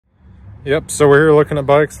Yep, so we're here looking at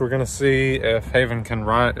bikes. We're gonna see if Haven can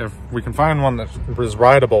ride, if we can find one that is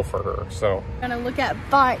rideable for her. So we're gonna look at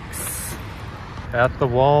bikes at the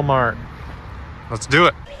Walmart. Let's do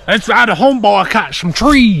it. Let's ride a homeboy, cut some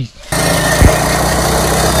trees.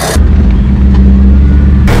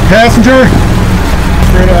 Passenger,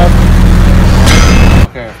 straight up.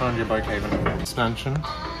 Okay, I found your bike, Haven. Suspension,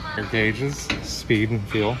 your gauges, speed and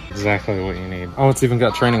feel. Exactly what you need. Oh, it's even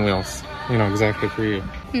got training wheels. You know, exactly for you.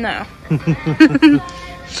 No.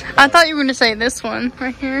 I thought you were gonna say this one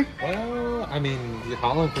right here. Well, I mean,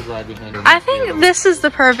 Holland could ride behind you. I think this is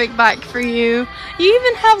the perfect bike for you. You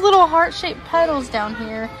even have little heart-shaped pedals down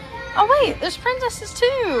here. Oh wait, there's princesses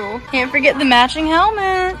too. Can't forget the matching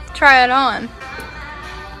helmet. Try it on.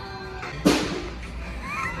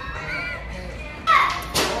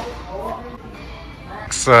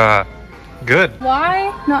 It's good.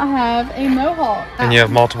 Why not have a mohawk? And you have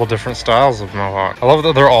multiple different styles of mohawk. I love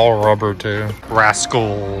that they're all rubber too.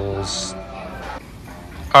 Rascals.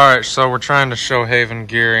 Alright, so we're trying to show Haven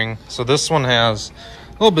gearing. So this one has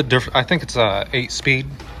a little bit different. I think it's a 8-speed,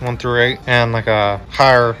 1 through 8, and like a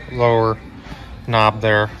higher, lower knob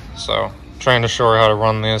there. So trying to show her how to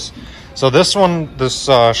run this. So this one, this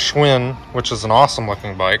Schwinn, which is an awesome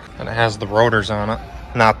looking bike, and it has the rotors on it.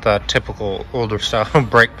 Not the typical older style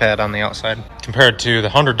brake pad on the outside, compared to the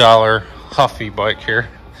 $100 Huffy bike here,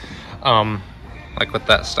 like with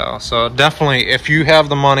that style. So definitely, if you have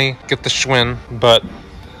the money, get the Schwinn. But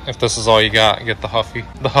if this is all you got, get the Huffy,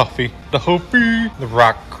 the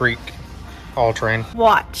Rock Creek all-terrain.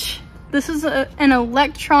 Watch. This is an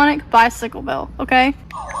electronic bicycle bell. Okay.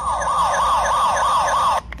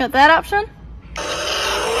 Got that option.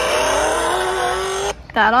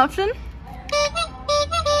 That option.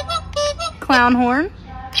 Clown horn.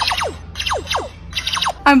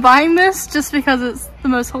 I'm buying this just because it's the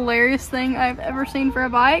most hilarious thing I've ever seen for a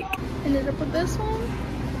bike. Ended up with this one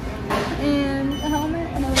and a helmet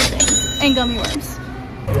and everything and gummy worms.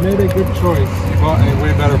 You made a good choice. You bought a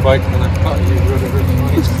way better bike than I thought you would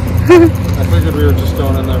originally. I figured we were just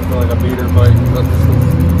going in there for like a beater bike. But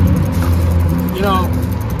you know,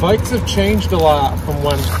 bikes have changed a lot from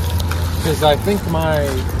when, because I think my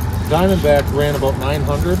Diamondback ran about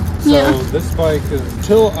 900. So yeah. This bike is,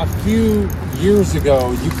 till a few years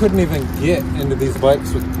ago, you couldn't even get into these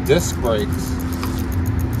bikes with disc brakes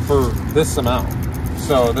for this amount.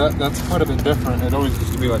 So that's quite a bit different. It always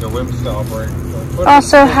used to be like a whip style brake. So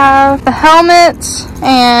also have the helmet,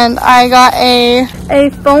 and I got a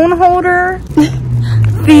phone holder,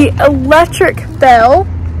 the electric bell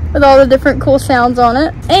with all the different cool sounds on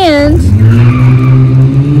it, and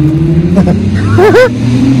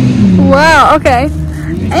wow, okay.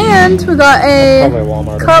 And we got a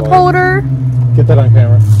cup holder. Get that on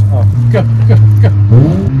camera. Oh, go.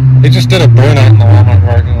 They just did a burnout in the Walmart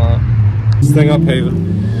parking lot. This thing up,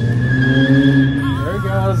 Haven. There he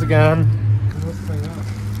goes again.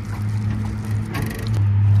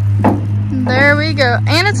 There we go.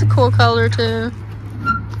 And it's a cool color too.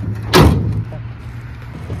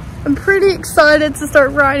 I'm pretty excited to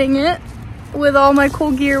start riding it with all my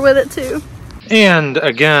cool gear with it too. And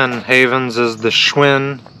again, Haven's is the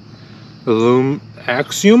Schwinn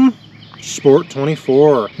Axiom Sport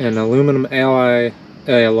 24, an aluminum alloy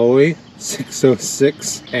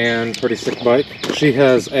 606, and pretty sick bike. She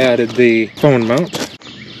has added the phone mount,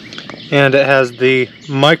 and it has the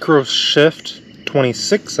Micro Shift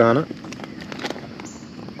 26 on it.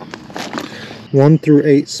 1 through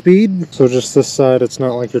 8 speed, so just this side, it's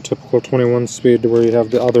not like your typical 21 speed where you have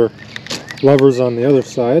the other levers on the other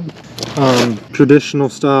side. Traditional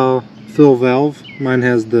style fill valve. Mine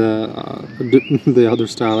has the other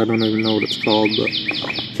style, I don't even know what it's called, but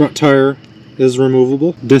front tire is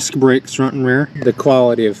removable. Disc brakes front and rear. The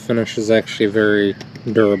quality of finish is actually very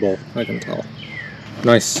durable, I can tell.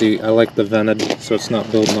 Nice seat. I like the vented so it's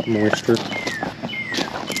not building up moisture.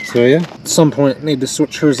 So yeah, at some point I need to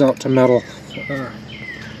switch hers out to metal.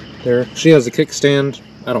 There. She has a kickstand.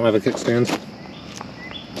 I don't have a kickstand.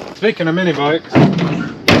 Speaking of mini bikes,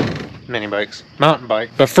 mountain bike.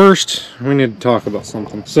 But first, we need to talk about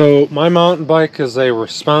something. So my mountain bike is a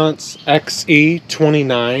Response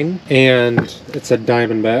XE29, and it's a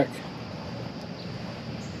Diamondback.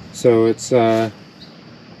 So it's got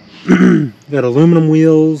aluminum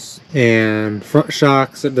wheels and front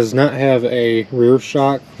shocks. It does not have a rear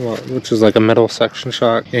shock, which is like a middle section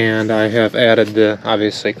shock. And I have added the,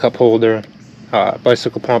 obviously, cup holder,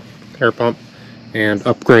 bicycle pump, air pump, and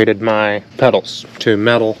upgraded my pedals to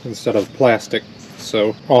metal instead of plastic.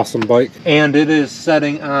 So awesome bike. And it is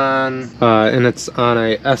setting on and it's on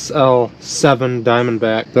a SL7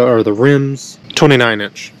 Diamondback, or the rims 29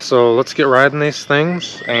 inch. So let's get riding these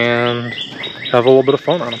things and have a little bit of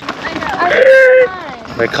fun on them.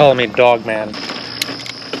 They call me Dog Man.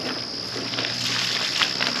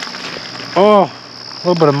 Oh, a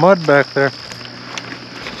little bit of mud back there.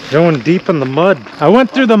 Going deep in the mud. I went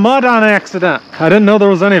through the mud on accident. I didn't know there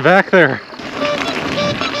was any back there.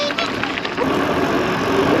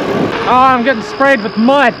 Oh, I'm getting sprayed with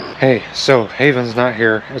mud. Hey, so Haven's not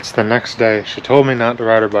here. It's the next day. She told me not to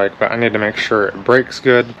ride her bike, but I need to make sure it brakes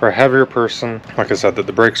good. For a heavier person, like I said, that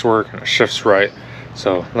the brakes work and it shifts right.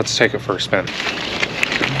 So let's take it for a spin.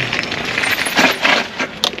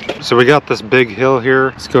 So we got this big hill here.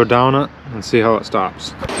 Let's go down it and see how it stops.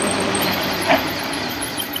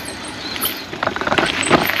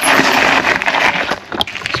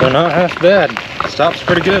 So not half bad. Stops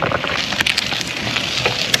pretty good.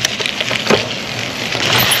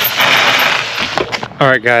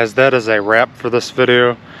 Alright guys, that is a wrap for this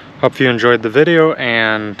video. Hope you enjoyed the video,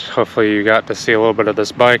 and hopefully you got to see a little bit of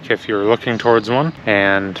this bike if you're looking towards one.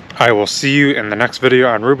 And I will see you in the next video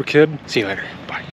on RubiKidd. See you later. Bye.